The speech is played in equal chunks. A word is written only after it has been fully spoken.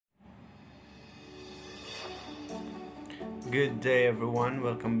Good day everyone,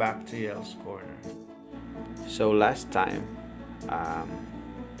 welcome back to Yael's Corner. So last time I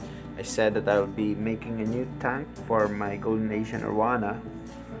said that I would be making a new tank for my Golden Asian arowana.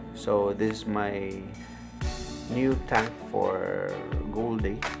 So this is my new tank for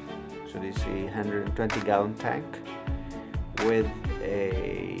Goldie. So this is a 120-gallon tank with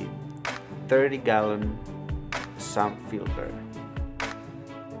a 30-gallon sump filter.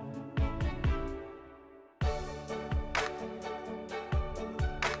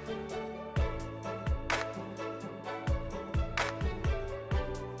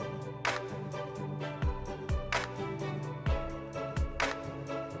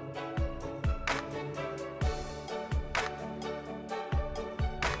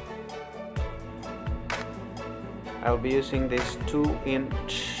 I'll be using this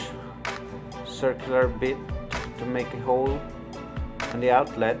 2-inch circular bit to make a hole on the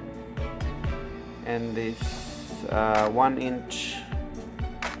outlet, and this 1-inch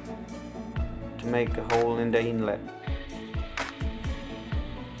to make a hole in the inlet.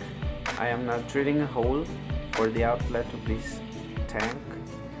 I am now drilling a hole for the outlet of this tank,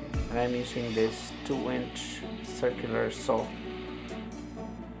 and I'm using this 2-inch circular saw,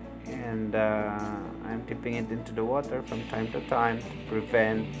 and I'm dipping it into the water from time to time to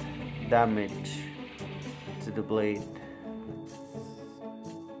prevent damage to the blade.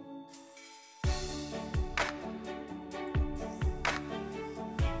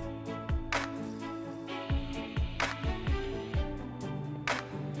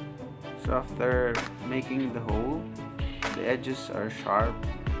 So after making the hole, the edges are sharp,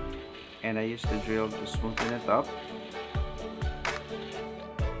 and I use the drill to smoothen it up.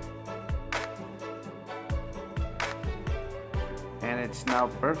 And it's now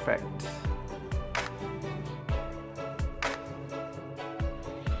perfect.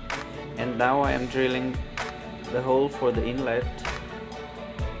 And now I am drilling the hole for the inlet,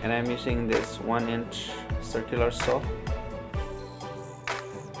 and I'm using this 1-inch circular saw.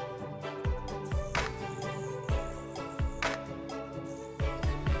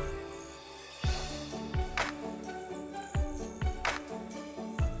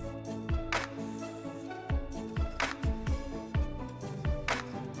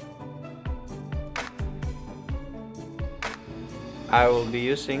 I will be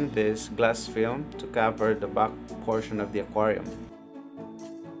using this glass film to cover the back portion of the aquarium.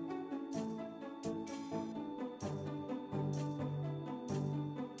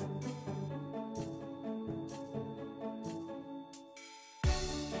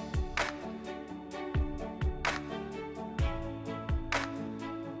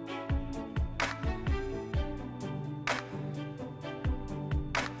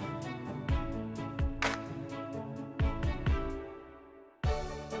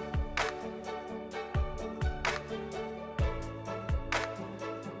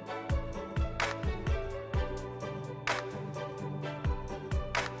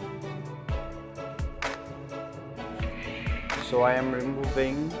 So I am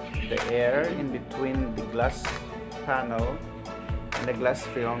removing the air in between the glass panel and the glass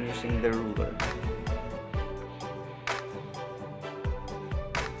film using the ruler.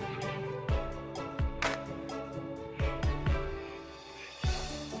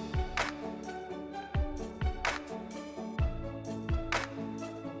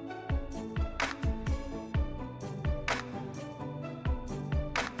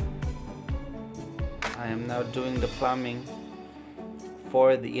 I am now doing the plumbing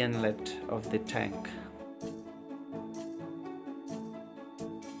for the inlet of the tank.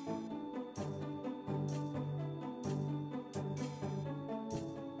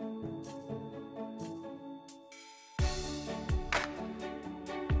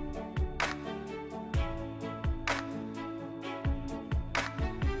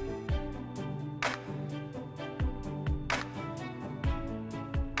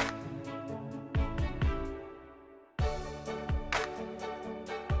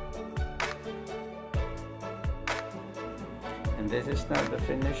 And this is now the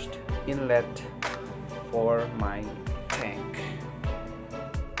finished inlet for my tank.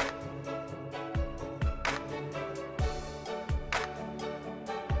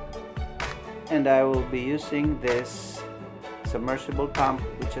 And I will be using this submersible pump,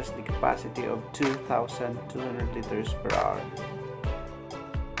 which has the capacity of 2,200 liters per hour.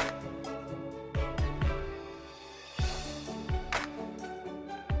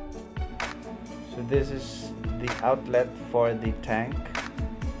 So this is the outlet for the tank,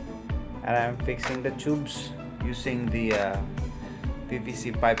 and I'm fixing the tubes using the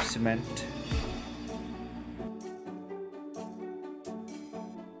PVC pipe cement.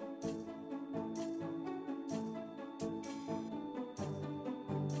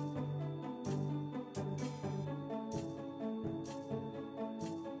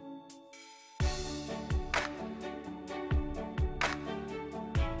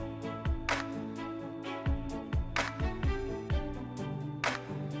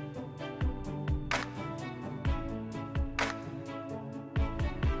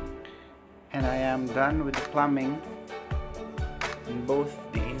 And I am done with the plumbing in both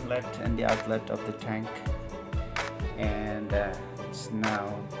the inlet and the outlet of the tank, and it's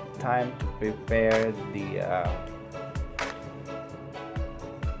now time to prepare the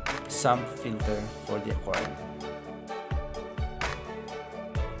sump filter for the aquarium.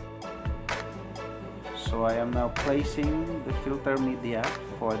 So I am now placing the filter media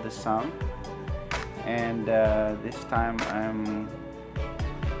for the sump, and this time I'm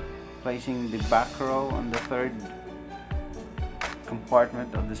placing the backroll on the third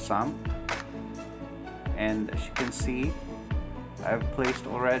compartment of the sump. And as you can see, I've placed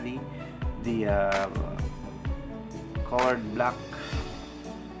already the colored black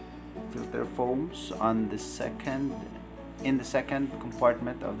filter foams on the second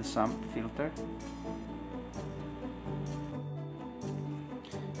compartment of the sump filter.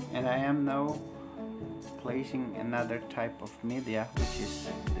 And I am now placing another type of media, which is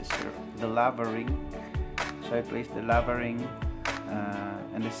the lava ring. So I placed the lava ring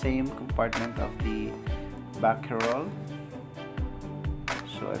in the same compartment of the backroll.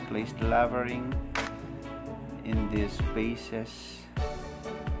 So I placed the lava ring in the spaces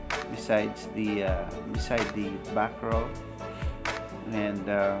beside the backroll. And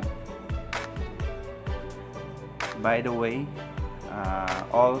by the way,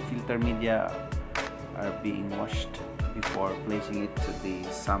 all filter media are being washed before placing it to the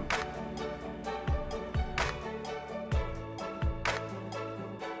sump.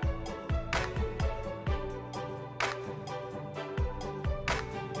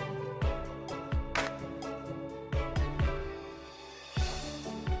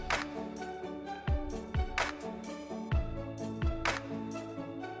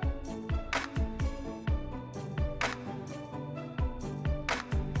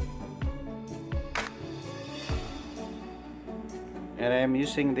 And I am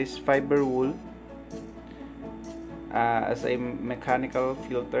using this fiber wool as a mechanical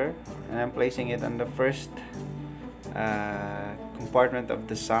filter, and I'm placing it on the first compartment of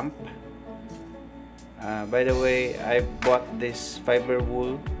the sump. By the way, I bought this fiber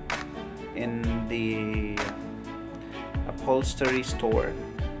wool in the upholstery store.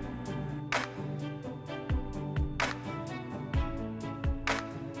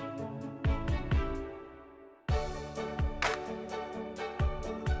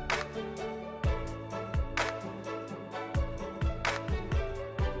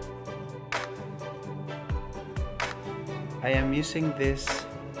 I am using this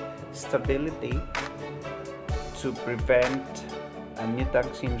stability to prevent a new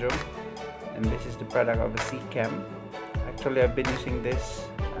tank syndrome, and this is the product of the C-Chem. Actually, I've been using this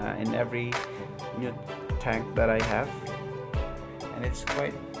in every new tank that I have, and it's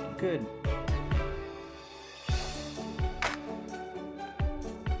quite good.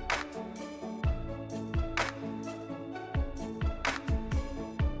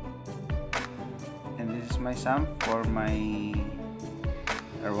 And this is my sump for my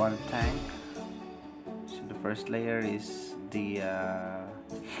arowana tank. So the first layer is the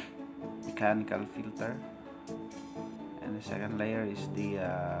mechanical filter, and the second layer is the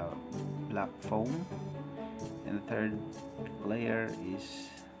black foam, and the third layer is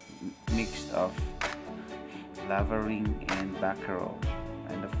mixed of lava ring and backroll,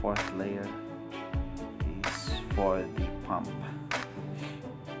 and the fourth layer is for the pump.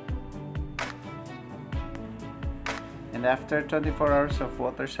 And after 24 hours of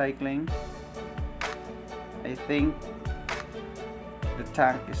water cycling, I think the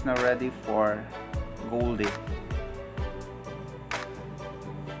tank is now ready for Goldie.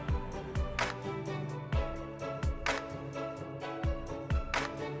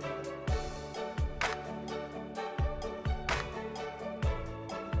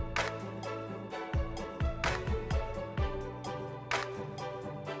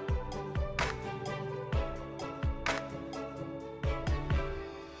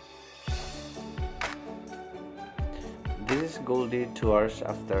 This is Goldie 2 hours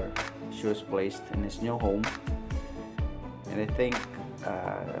after she was placed in his new home, and I think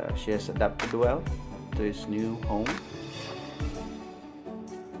she has adapted well to his new home.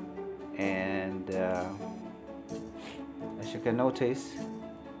 And as you can notice,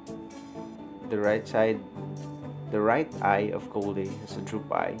 the right eye of Goldie has a droop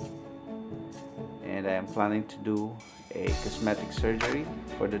eye, and I am planning to do a cosmetic surgery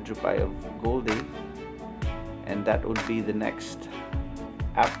for the droop eye of Goldie, and that would be the next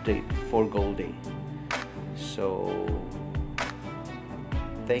update for Goldie. So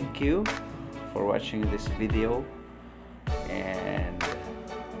thank you for watching this video, and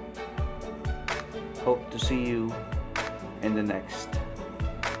hope to see you in the next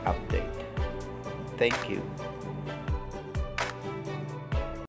update. Thank you.